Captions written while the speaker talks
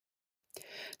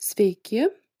Sveiki,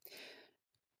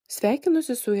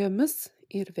 sveikinuosi su jumis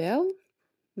ir vėl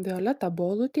Violeta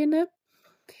Bolutienė.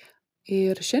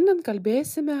 Ir šiandien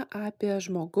kalbėsime apie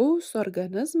žmogaus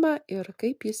organizmą ir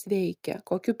kaip jis veikia,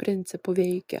 kokiu principu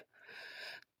veikia.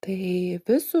 Tai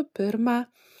visų pirma,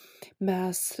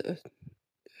 mes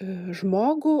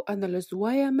žmogų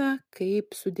analizuojame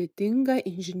kaip sudėtingą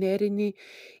inžinerinį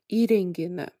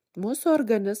įrenginį. Mūsų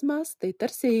organizmas tai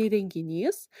tarsi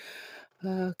įrenginys.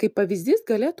 Kaip pavyzdys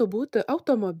galėtų būti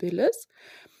automobilis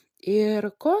ir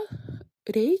ko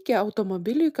reikia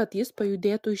automobiliui, kad jis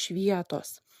pajudėtų iš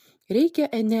vietos.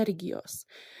 Reikia energijos.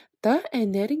 Ta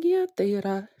energija tai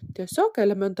yra tiesiog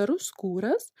elementarus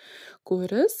kūras,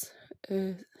 kuris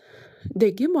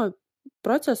degimo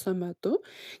proceso metu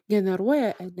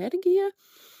generuoja energiją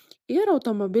ir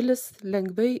automobilis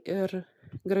lengvai ir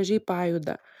gražiai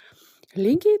pajuda.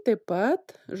 Lygiai taip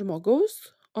pat žmogaus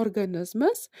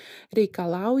organizmas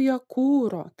reikalauja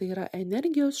kuro, tai yra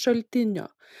energijos šaltinio.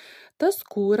 Tas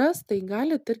kuras, tai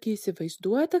galite irgi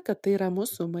įsivaizduoti, kad tai yra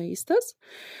mūsų maistas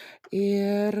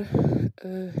ir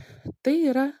tai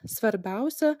yra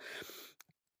svarbiausia,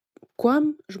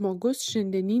 kuom žmogus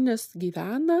šiandieninis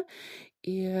gyvena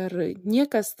ir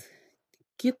niekas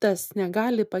kitas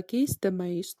negali pakeisti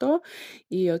maisto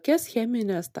į jokias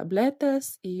cheminės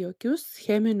tabletės, į jokius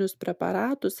cheminius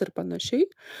preparatus ir panašiai.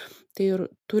 Tai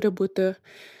turi būti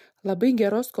labai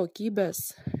geros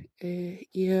kokybės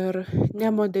ir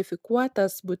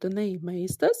nemodifikuotas būtinai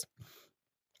maistas.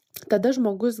 Tada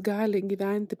žmogus gali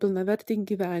gyventi pilnavertį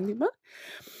gyvenimą.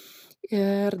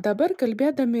 Ir dabar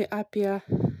kalbėdami apie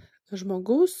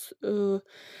žmogaus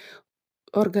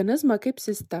organizmą kaip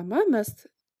sistemą, mes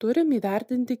turim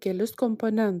įvertinti kelis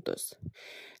komponentus.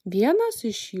 Vienas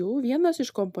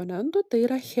iš komponentų tai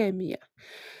yra chemija.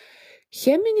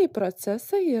 Cheminiai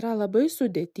procesai yra labai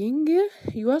sudėtingi,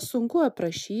 juos sunku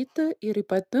aprašyti ir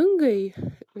ypatingai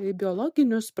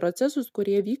biologinius procesus,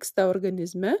 kurie vyksta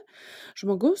organizme,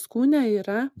 žmogaus kūne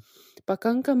yra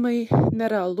pakankamai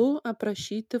nerealu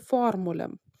aprašyti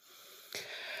formulėm.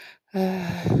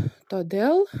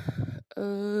 Todėl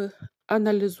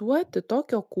analizuoti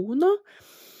tokio kūno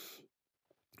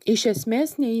iš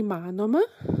esmės neįmanoma,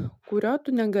 kurio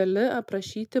tu negali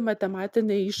aprašyti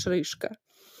matematinę išraišką.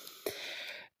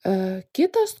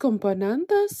 Kitas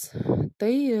komponentas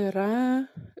tai yra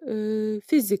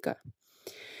fizika.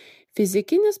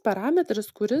 Fizikinis parametras,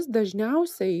 kuris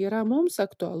dažniausiai yra mums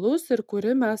aktualus ir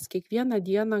kurį mes kiekvieną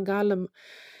dieną galim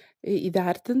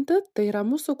įvertinti, tai yra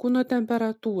mūsų kūno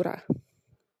temperatūra.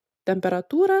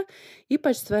 Temperatūra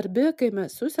ypač svarbi, kai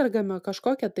mes susergame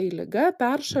kažkokią tai ligą,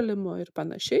 peršalimo ir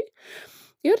panašiai.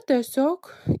 Ir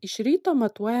tiesiog iš ryto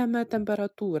matuojame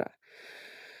temperatūrą.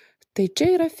 Tai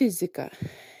čia yra fizika.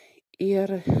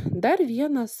 Ir dar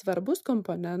vienas svarbus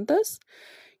komponentas,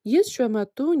 jis šiuo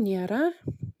metu nėra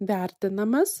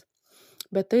vertinamas,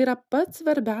 bet tai yra pats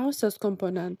svarbiausias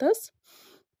komponentas,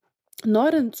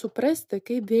 norint suprasti,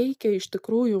 kaip veikia iš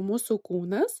tikrųjų mūsų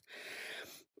kūnas.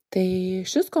 Tai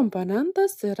šis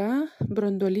komponentas yra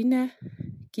branduolinė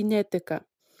kinetika.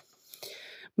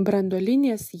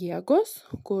 Branduolinės jėgos,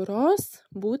 kurios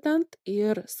būtent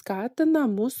ir skatina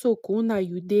mūsų kūną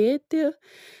judėti,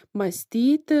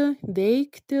 mąstyti,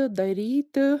 veikti,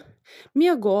 daryti,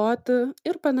 miegoti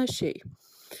ir panašiai.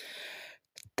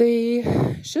 Tai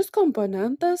šis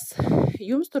komponentas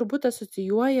jums turbūt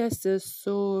asocijuojasi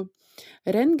su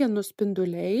rentgeno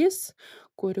spinduliais,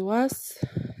 kuriuos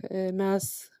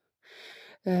mes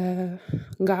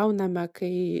gauname,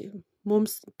 kai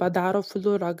mums padaro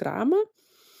fluorogramą.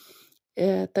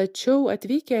 Tačiau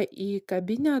atvykę į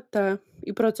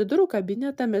procedūrų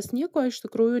kabinetą mes nieko iš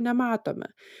tikrųjų nematome.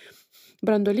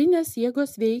 Branduolinės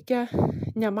jėgos veikia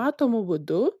nematomų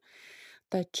būdų,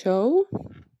 tačiau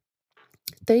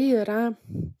tai yra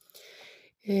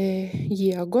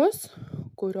jėgos,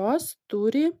 kurios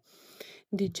turi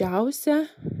didžiausią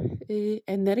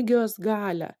energijos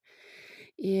galią.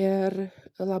 Ir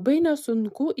labai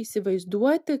nesunku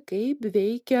įsivaizduoti, kaip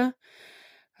veikia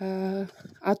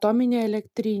atominė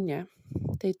elektrinė.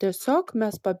 Tai tiesiog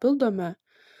mes papildome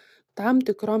tam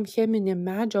tikrom cheminėm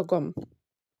medžiagom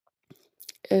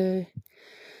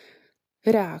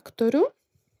reaktorių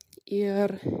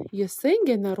ir jisai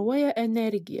generuoja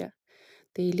energiją.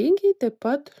 Tai lygiai taip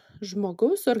pat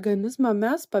žmogaus organizmą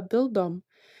mes papildom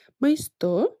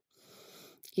maistu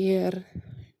ir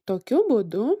tokiu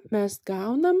būdu mes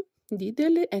gaunam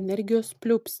didelį energijos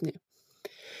pliūpsnį.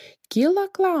 Kyla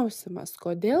klausimas,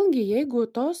 kodėlgi jeigu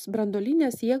tos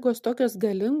branduolinės jėgos tokios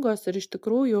galingos ir iš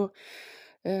tikrųjų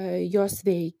jos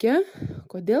veikia,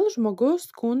 kodėl žmogaus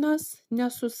kūnas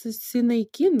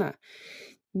nesusinaikina,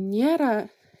 nėra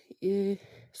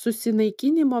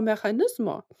susinaikinimo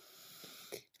mechanizmo?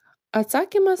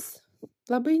 Atsakymas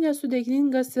labai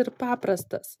nesudėtingas ir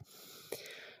paprastas.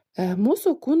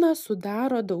 Mūsų kūną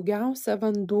sudaro daugiausia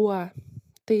vanduo.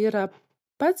 Tai yra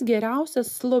pats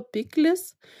geriausias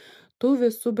slopiklis tų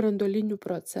visų branduolinių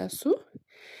procesų.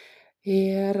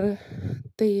 Ir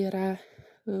tai yra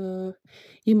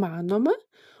įmanoma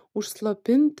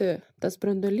užslopinti tas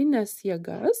branduolinės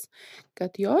jėgas,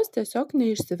 kad jos tiesiog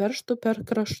neišsiveržtų per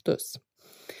kraštus.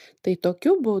 Tai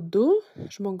tokiu būdu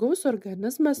žmogaus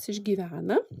organizmas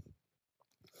išgyvena.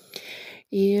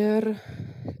 Ir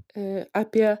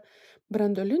apie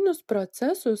branduolinius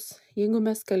procesus, jeigu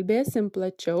mes kalbėsim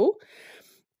plačiau,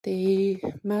 tai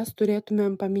mes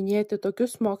turėtumėm paminėti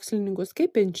tokius mokslininkus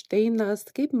kaip Einšteinas,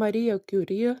 kaip Marija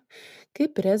Curie,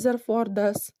 kaip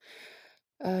Rezerfordas.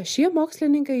 Šie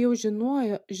mokslininkai jau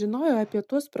žinojo apie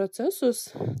tuos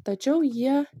procesus, tačiau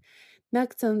jie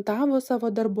neakcentavo savo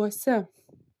darbuose.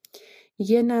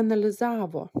 Jie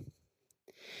neanalizavo.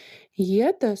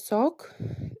 Jie tiesiog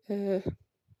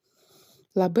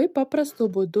labai paprastu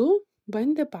būdu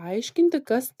bandė paaiškinti,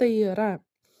 kas tai yra.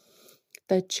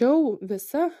 Tačiau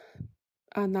visa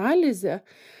analizė,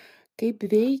 kaip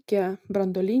veikia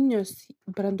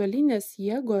branduolinės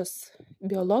jėgos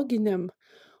biologiniam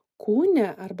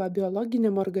kūne arba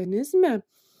biologiniam organizme,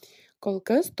 kol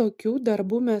kas tokių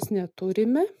darbų mes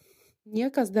neturime,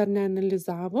 niekas dar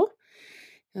neanalizavo.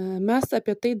 Mes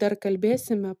apie tai dar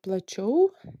kalbėsime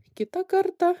plačiau kitą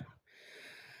kartą.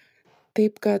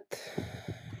 Taip kad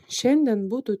šiandien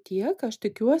būtų tiek. Aš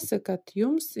tikiuosi, kad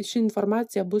jums ši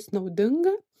informacija bus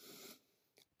naudinga,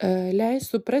 leis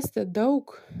suprasti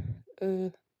daug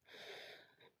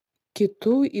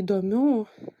kitų įdomių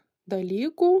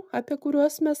dalykų, apie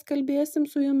kuriuos mes kalbėsim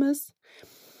su jumis.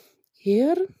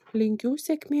 Ir linkiu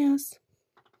sėkmės.